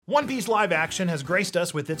One Piece live action has graced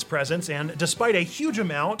us with its presence, and despite a huge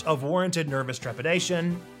amount of warranted nervous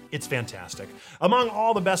trepidation, it's fantastic. Among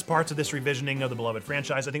all the best parts of this revisioning of the beloved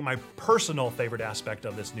franchise, I think my personal favorite aspect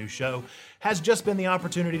of this new show has just been the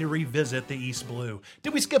opportunity to revisit the East Blue.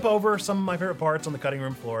 Did we skip over some of my favorite parts on the cutting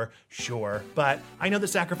room floor? Sure, but I know that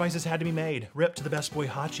sacrifices had to be made. Rip to the best boy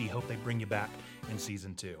Hachi. Hope they bring you back in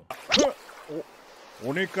season 2.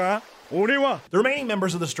 The remaining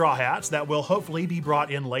members of the Straw Hats that will hopefully be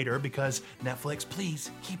brought in later, because Netflix,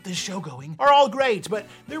 please keep this show going, are all great, but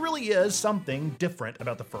there really is something different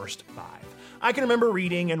about the first 5. I can remember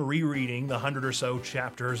reading and rereading the 100 or so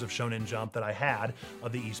chapters of Shonen Jump that I had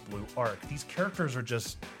of the East Blue arc. These characters are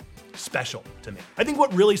just special to me. I think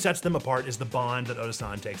what really sets them apart is the bond that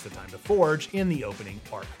Oda-san takes the time to forge in the opening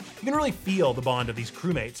arc. You can really feel the bond of these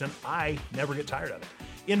crewmates, and I never get tired of it.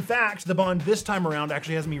 In fact, the bond this time around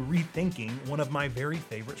actually has me rethinking one of my very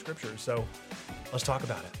favorite scriptures, so let's talk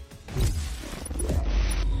about it.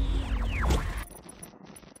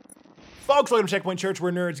 Folks, welcome to Checkpoint Church,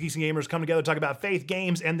 where nerds, geeks, and gamers come together to talk about faith,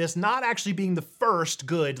 games, and this not actually being the first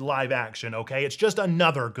good live action, okay? It's just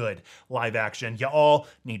another good live action. You all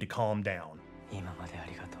need to calm down.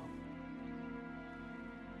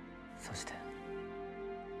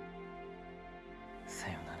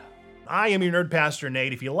 I am your nerd pastor,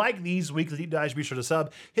 Nate. If you like these weekly deep dives, be sure to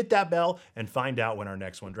sub, hit that bell, and find out when our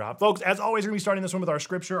next one drops. Folks, as always, we're going to be starting this one with our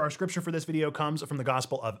scripture. Our scripture for this video comes from the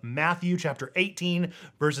Gospel of Matthew, chapter 18,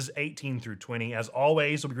 verses 18 through 20. As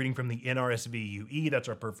always, we'll be reading from the NRSV UE. That's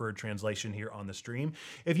our preferred translation here on the stream.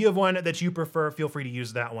 If you have one that you prefer, feel free to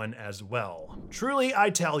use that one as well. Truly, I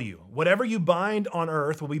tell you, whatever you bind on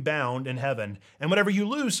earth will be bound in heaven, and whatever you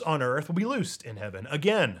loose on earth will be loosed in heaven.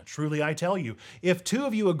 Again, truly, I tell you, if 2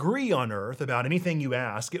 of you agree on earth about anything you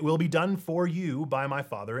ask, it will be done for you by my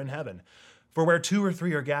Father in heaven. For where 2 or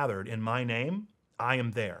 3 are gathered in my name, I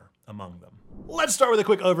am there among them. Let's start with a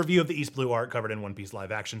quick overview of the East Blue arc covered in One Piece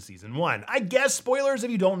live action season 1. I guess spoilers if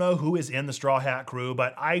you don't know who is in the Straw Hat crew,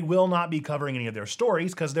 but I will not be covering any of their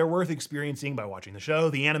stories because they're worth experiencing by watching the show,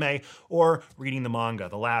 the anime, or reading the manga,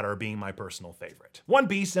 the latter being my personal favorite. One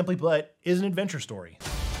Piece, simply put, is an adventure story.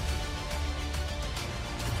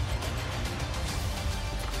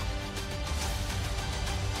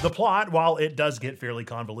 The plot, while it does get fairly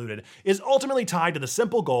convoluted, is ultimately tied to the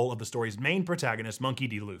simple goal of the story's main protagonist, Monkey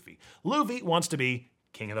D. Luffy. Luffy wants to be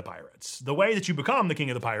King of the Pirates. The way that you become the King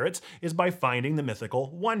of the Pirates is by finding the mythical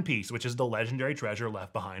One Piece, which is the legendary treasure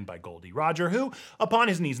left behind by Goldie Roger, who, upon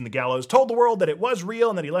his knees in the gallows, told the world that it was real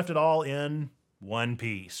and that he left it all in one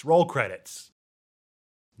piece. Roll credits.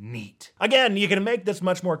 Neat. Again, you can make this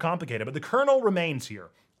much more complicated, but the kernel remains here.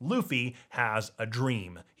 Luffy has a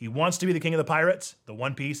dream. He wants to be the King of the Pirates. The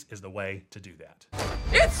One Piece is the way to do that.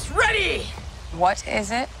 It's ready! What is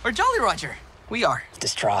it? We're Jolly Roger. We are. The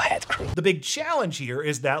Straw Hat crew. The big challenge here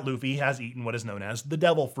is that Luffy has eaten what is known as the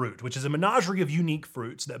Devil Fruit, which is a menagerie of unique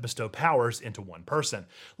fruits that bestow powers into one person.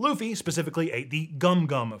 Luffy specifically ate the Gum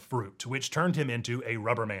Gum Fruit, which turned him into a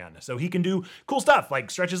rubber man. So he can do cool stuff like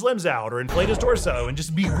stretch his limbs out or inflate his torso and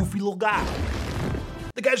just be a goofy little guy.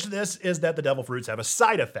 The catch to this is that the devil fruits have a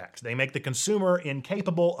side effect. They make the consumer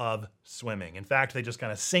incapable of swimming. In fact, they just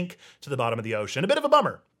kind of sink to the bottom of the ocean. A bit of a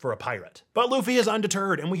bummer for a pirate. But Luffy is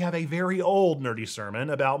undeterred, and we have a very old nerdy sermon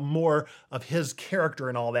about more of his character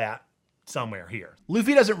and all that somewhere here.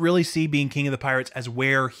 Luffy doesn't really see being King of the Pirates as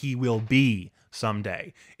where he will be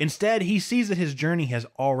someday. Instead, he sees that his journey has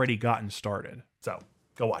already gotten started. So,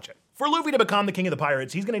 go watch it. For Luffy to become the King of the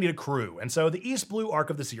Pirates, he's going to need a crew, and so the East Blue arc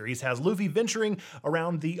of the series has Luffy venturing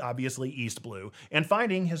around the obviously East Blue and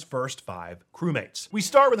finding his first 5 crewmates. We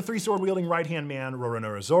start with the 3-sword-wielding right-hand man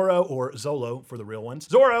Roronoa Zoro, or Zolo for the real ones.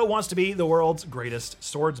 Zoro wants to be the world's greatest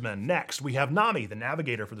swordsman. Next, we have Nami, the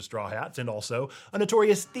navigator for the Straw Hats, and also a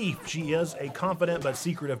notorious thief. She is a confident but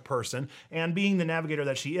secretive person, and being the navigator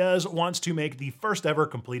that she is, wants to make the first ever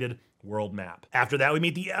completed world map. After that, we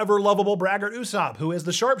meet the ever-lovable braggart Usopp, who is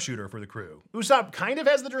the sharpshooter for the crew. Usopp kind of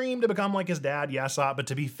has the dream to become like his dad, Yasopp, but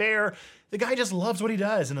to be fair, the guy just loves what he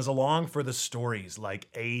does and is along for the stories,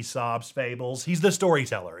 like Aesop's fables. He's the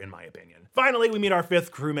storyteller, in my opinion. Finally, we meet our 5th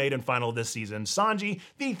crewmate and final this season, Sanji,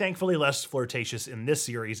 the thankfully less flirtatious in this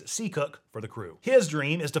series sea cook for the crew. His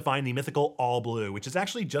dream is to find the mythical All Blue, which is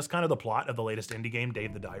actually just kind of the plot of the latest indie game,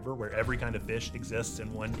 Dave the Diver, where every kind of fish exists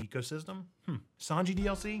in one ecosystem. Sanji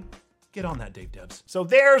DLC? Get on that, Dave Debs. So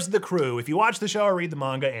there's the crew. If you watch the show or read the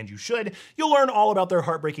manga, and you should, you'll learn all about their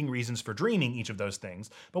heartbreaking reasons for dreaming each of those things.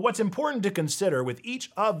 But what's important to consider with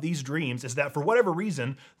each of these dreams is that for whatever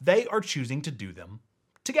reason, they are choosing to do them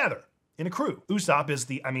together. in a crew. Usopp is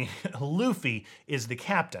Luffy is the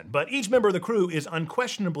captain, but each member of the crew is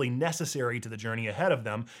unquestionably necessary to the journey ahead of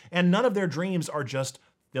them, and none of their dreams are just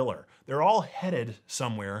filler. They're all headed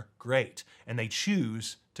somewhere great, and they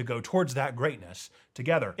choose to go towards that greatness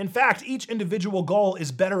together. In fact, each individual goal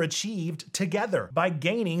is better achieved together. By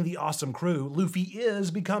gaining the awesome crew, Luffy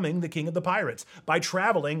is becoming the king of the pirates. By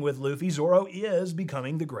traveling with Luffy, Zoro is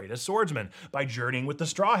becoming the greatest swordsman. By journeying with the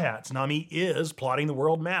Straw Hats, Nami is plotting the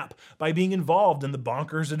world map. By being involved in the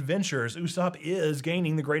bonkers adventures, Usopp is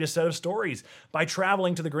gaining the greatest set of stories. By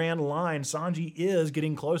traveling to the Grand Line, Sanji is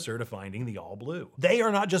getting closer to finding the All Blue. They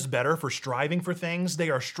are not just better for striving for things, they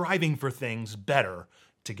are striving for things better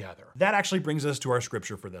together. That actually brings us to our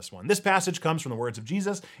scripture for this one. This passage comes from the words of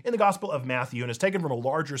Jesus in the Gospel of Matthew and is taken from a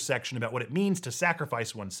larger section about what it means to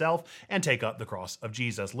sacrifice oneself and take up the cross of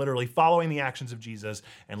Jesus, literally following the actions of Jesus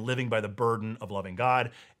and living by the burden of loving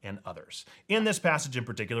God and others. In this passage in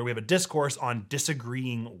particular, we have a discourse on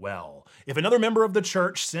disagreeing well. If another member of the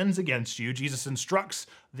church sins against you, Jesus instructs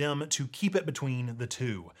them to keep it between the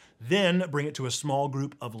two. Then bring it to a small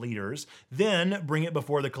group of leaders. Then bring it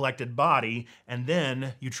before the collected body. And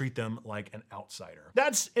then you treat them like an outsider.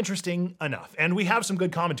 That's interesting enough. And we have some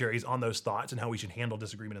good commentaries on those thoughts and how we should handle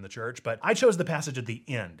disagreement in the church. But I chose the passage at the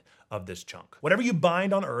end of this chunk. Whatever you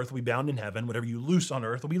bind on earth will be bound in heaven. Whatever you loose on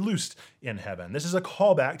earth will be loosed in heaven. This is a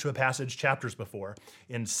callback to a passage chapters before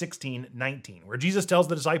in 16:19, where Jesus tells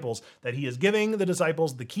the disciples that he is giving the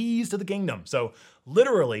disciples the keys to the kingdom. So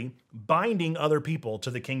literally binding other people to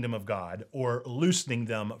the kingdom of God or loosening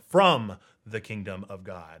them from the kingdom of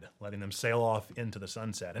God, letting them sail off into the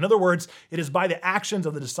sunset. In other words, it is by the actions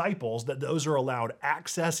of the disciples that those are allowed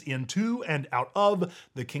access into and out of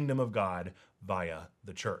the kingdom of God via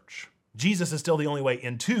the church. Jesus is still the only way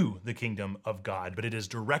into the kingdom of God, but it is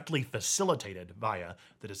directly facilitated via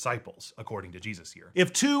the disciples, according to Jesus here.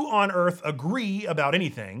 If two on earth agree about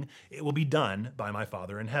anything, it will be done by my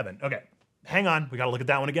Father in heaven. Okay. Hang on, we gotta look at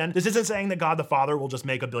that one again. This isn't saying that God the Father will just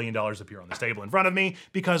make $1 billion appear on this table in front of me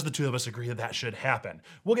because the two of us agree that that should happen.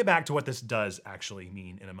 We'll get back to what this does actually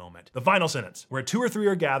mean in a moment. The final sentence, where 2 or 3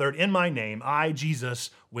 are gathered in my name, I, Jesus,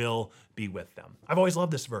 will be with them. I've always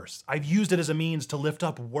loved this verse. I've used it as a means to lift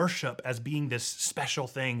up worship as being this special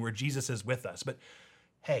thing where Jesus is with us. But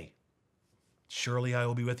hey, surely I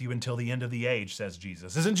will be with you until the end of the age, says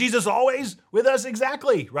Jesus. Isn't Jesus always with us?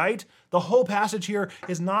 Exactly, right? The whole passage here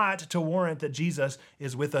is not to warrant that Jesus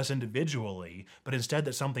is with us individually, but instead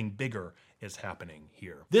that something bigger is happening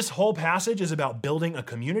here. This whole passage is about building a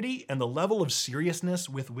community and the level of seriousness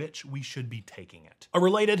with which we should be taking it. A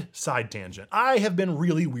related side tangent. I have been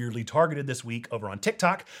really weirdly targeted this week over on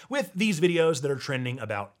TikTok with these videos that are trending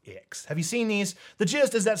about icks. Have you seen these? The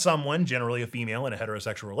gist is that someone, generally a female in a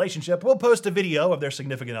heterosexual relationship, will post a video of their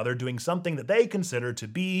significant other doing something that they consider to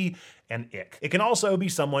be an ick. It can also be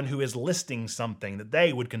someone who is listing something that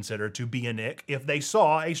they would consider to be an ick if they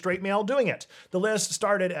saw a straight male doing it. The list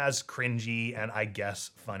started as cringy and I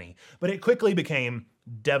guess funny, but it quickly became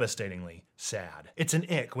devastatingly sad. It's an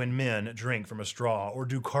ick when men drink from a straw or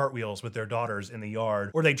do cartwheels with their daughters in the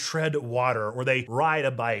yard, or they tread water, or they ride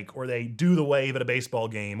a bike, or they do the wave at a baseball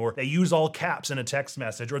game, or they use all caps in a text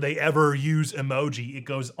message, or they ever use emoji. It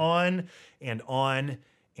goes on and on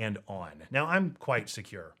and on. Now, I'm quite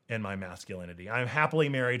secure in my masculinity. I'm happily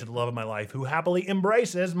married to the love of my life who happily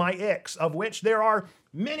embraces my icks, of which there are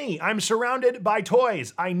many. I'm surrounded by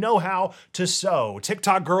toys. I know how to sew.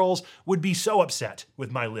 TikTok girls would be so upset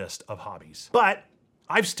with my list of hobbies. But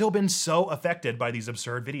I've still been so affected by these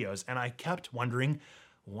absurd videos, and I kept wondering,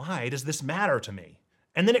 why does this matter to me?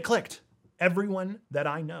 And then it clicked. Everyone that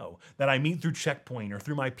I know, that I meet through Checkpoint or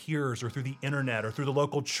through my peers or through the internet or through the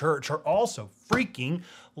local church are also freaking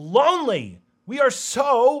lonely. We are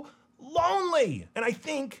so lonely. And I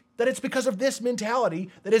think that it's because of this mentality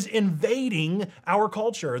that is invading our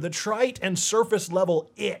culture, the trite and surface level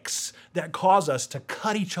icks that cause us to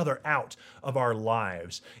cut each other out of our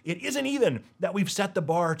lives. It isn't even that we've set the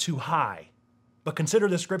bar too high, but consider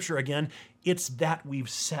the scripture again, it's that we've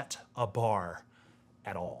set a bar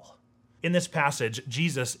at all. In this passage,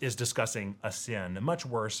 Jesus is discussing a sin, much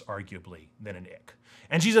worse, arguably, than an ick.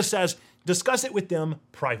 And Jesus says, discuss it with them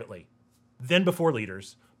privately, then before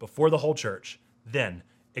leaders, before the whole church, then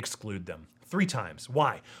exclude them. 3 times.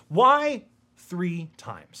 Why? Why 3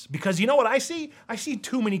 times? Because you know what I see? I see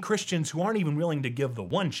too many Christians who aren't even willing to give the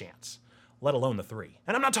 1 chance, let alone the 3.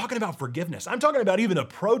 And I'm not talking about forgiveness. I'm talking about even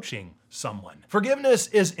approaching someone. Forgiveness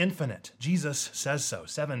is infinite. Jesus says so.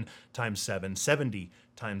 7 times 7, 70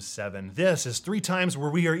 times 7. This is 3 times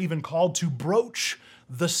where we are even called to broach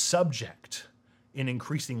the subject. in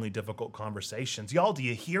increasingly difficult conversations. Y'all, do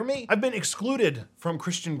you hear me? I've been excluded from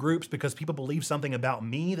Christian groups because people believe something about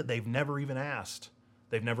me that they've never even asked.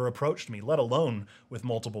 They've never approached me, let alone with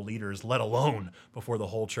multiple leaders, let alone before the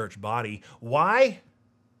whole church body. Why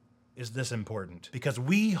is this important? Because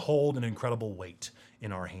we hold an incredible weight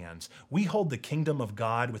in our hands. We hold the kingdom of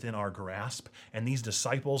God within our grasp, and these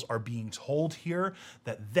disciples are being told here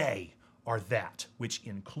that they are that which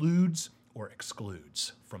includes or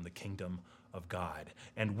excludes from the kingdom of God.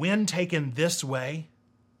 And when taken this way,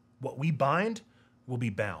 what we bind will be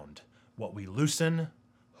bound. What we loosen,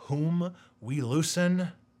 whom we loosen,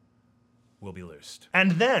 will be loosed.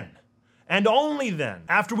 And then, and only then,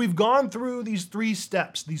 after we've gone through these 3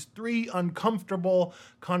 steps, these 3 uncomfortable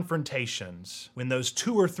confrontations, when those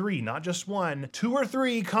 2 or 3, not just 1, 2 or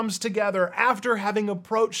 3 comes together after having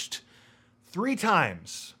approached 3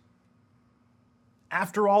 times,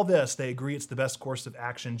 after all this, they agree it's the best course of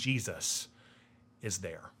action. Jesus is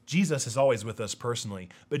there. Jesus is always with us personally,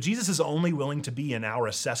 but Jesus is only willing to be in our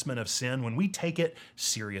assessment of sin when we take it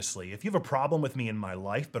seriously. If you have a problem with me in my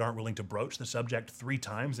life but aren't willing to broach the subject 3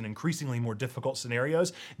 times in increasingly more difficult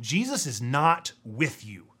scenarios, Jesus is not with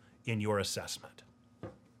you in your assessment.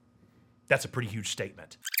 That's a pretty huge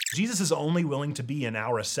statement. Jesus is only willing to be in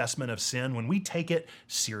our assessment of sin when we take it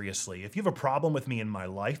seriously. If you have a problem with me in my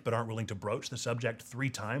life but aren't willing to broach the subject 3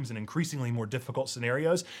 times in increasingly more difficult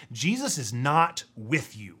scenarios, Jesus is not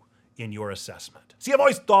with you in your assessment. See, I've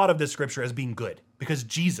always thought of this scripture as being good because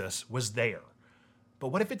Jesus was there. But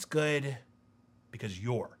what if it's good because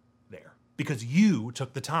you're there? Because you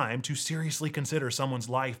took the time to seriously consider someone's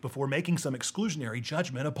life before making some exclusionary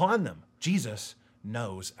judgment upon them. Jesus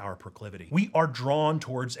knows our proclivity. We are drawn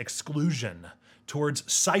towards exclusion, towards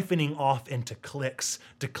siphoning off into cliques,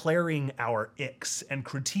 declaring our icks, and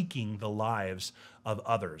critiquing the lives of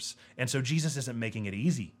others. And so Jesus isn't making it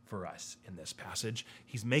easy for us in this passage.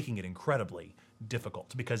 He's making it incredibly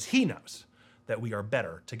difficult because he knows that we are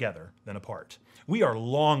better together than apart. We are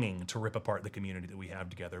longing to rip apart the community that we have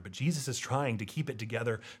together, but Jesus is trying to keep it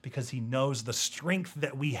together because he knows the strength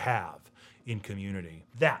that we have in community.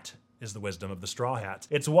 That is the wisdom of the Straw Hats.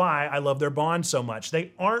 It's why I love their bond so much.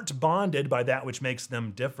 They aren't bonded by that which makes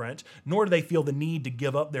them different, nor do they feel the need to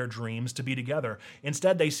give up their dreams to be together.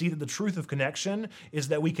 Instead, they see that the truth of connection is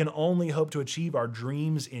that we can only hope to achieve our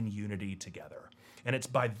dreams in unity together. And it's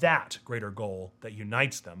by that greater goal that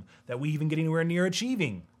unites them that we even get anywhere near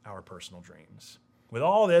achieving our personal dreams. With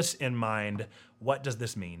all this in mind, what does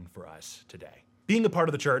this mean for us today? Being a part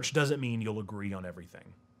of the church doesn't mean you'll agree on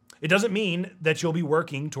everything. It doesn't mean that you'll be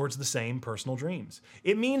working towards the same personal dreams.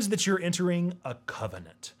 It means that you're entering a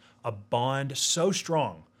covenant, a bond so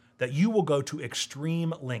strong that you will go to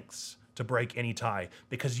extreme lengths to break any tie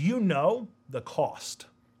because you know the cost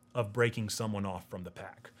of breaking someone off from the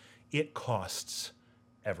pack. It costs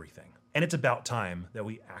everything. And it's about time that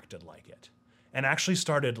we acted like it and actually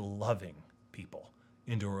started loving people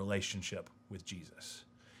into a relationship with Jesus.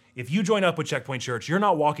 If you join up with Checkpoint Church, you're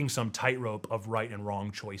not walking some tightrope of right and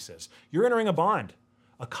wrong choices. You're entering a bond,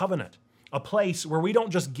 a covenant, a place where we don't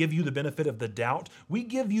just give you the benefit of the doubt, we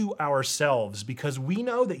give you ourselves because we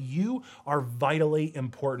know that you are vitally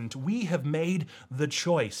important. We have made the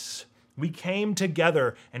choice. We came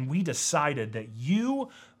together and we decided that you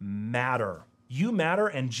matter. You matter,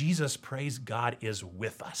 and Jesus, praise God, is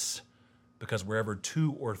with us because wherever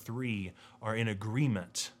 2 or 3 are in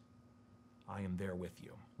agreement, I am there with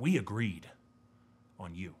you. We agreed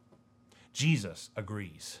on you. Jesus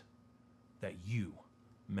agrees that you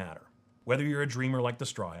matter. Whether you're a dreamer like the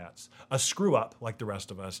Straw Hats, a screw up like the rest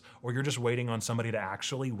of us, or you're just waiting on somebody to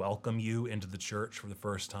actually welcome you into the church for the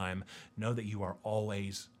first time, know that you are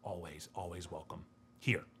always, always, always welcome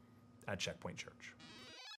here at Checkpoint Church.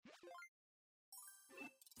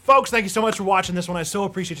 Folks, thank you so much for watching this one. I so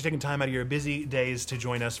appreciate you taking time out of your busy days to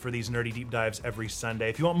join us for these nerdy deep dives every Sunday.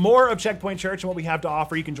 If you want more of Checkpoint Church and what we have to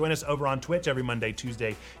offer, you can join us over on Twitch every Monday,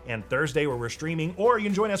 Tuesday, and Thursday where we're streaming, or you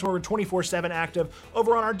can join us where we're 24/7 active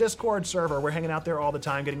over on our Discord server. We're hanging out there all the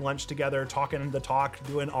time, getting lunch together, talking the talk,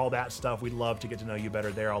 doing all that stuff. We'd love to get to know you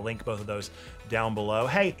better there. I'll link both of those down below.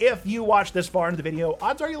 Hey, if you watched this far into the video,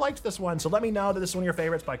 odds are you liked this one, so let me know that this is one of your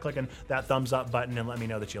favorites by clicking that thumbs up button and let me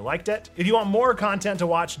know that you liked it. If you want more content to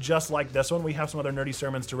watch just like this one, we have some other nerdy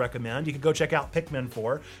sermons to recommend. You can go check out Pikmin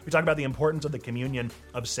 4. We talk about the importance of the communion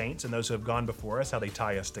of saints and those who have gone before us, how they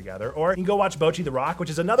tie us together. Or you can go watch Bocchi the Rock, which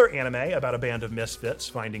is another anime about a band of misfits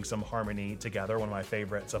finding some harmony together, one of my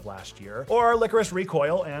favorites of last year. Or Licorice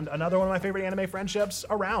Recoil, and another one of my favorite anime friendships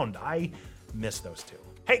around. I miss those two.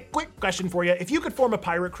 Hey, quick question for you. If you could form a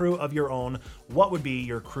pirate crew of your own, what would be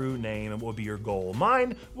your crew name and what would be your goal?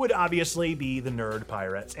 Mine would obviously be the Nerd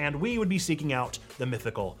Pirates, and we would be seeking out the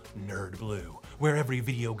mythical Nerd Blue, where every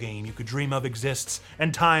video game you could dream of exists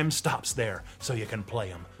and time stops there so you can play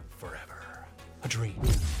them forever. A dream.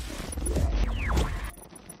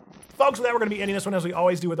 Folks, with that, we're going to be ending this one as we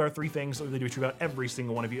always do with our 3 things that we do true about every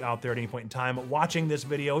single one of you out there at any point in time watching this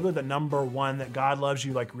video. We're the number 1, that God loves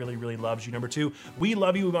you, like really, really loves you. Number 2, we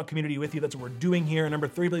love you. We want community with you. That's what we're doing here. And number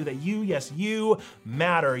 3, believe that you, yes, you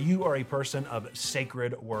matter. You are a person of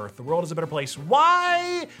sacred worth. The world is a better place.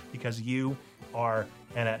 Why? Because you are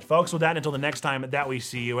in it. Folks, with that, until the next time that we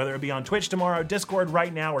see you, whether it be on Twitch tomorrow, Discord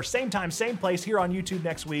right now, or same time, same place here on YouTube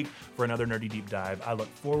next week for another Nerdy Deep Dive, I look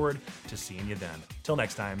forward to seeing you then. Till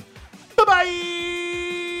next time. Bye-bye!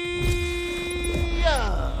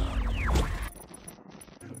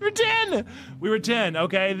 We're 10! We were 10,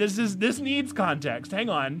 okay? This needs context. Hang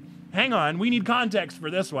on. We need context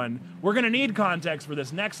for this one. We're gonna need context for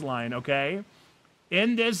this next line, okay?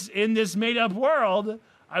 In this made-up world,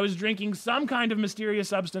 I was drinking some kind of mysterious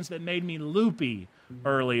substance that made me loopy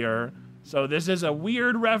earlier. So this is a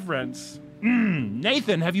weird reference.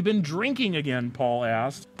 Nathan, have you been drinking again? Paul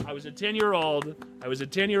asked. I was a 10-year-old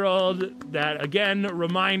that, again,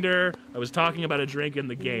 reminder, I was talking about a drink in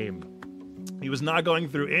the game. He was not going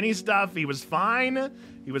through any stuff. He was fine,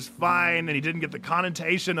 and he didn't get the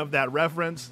connotation of that reference.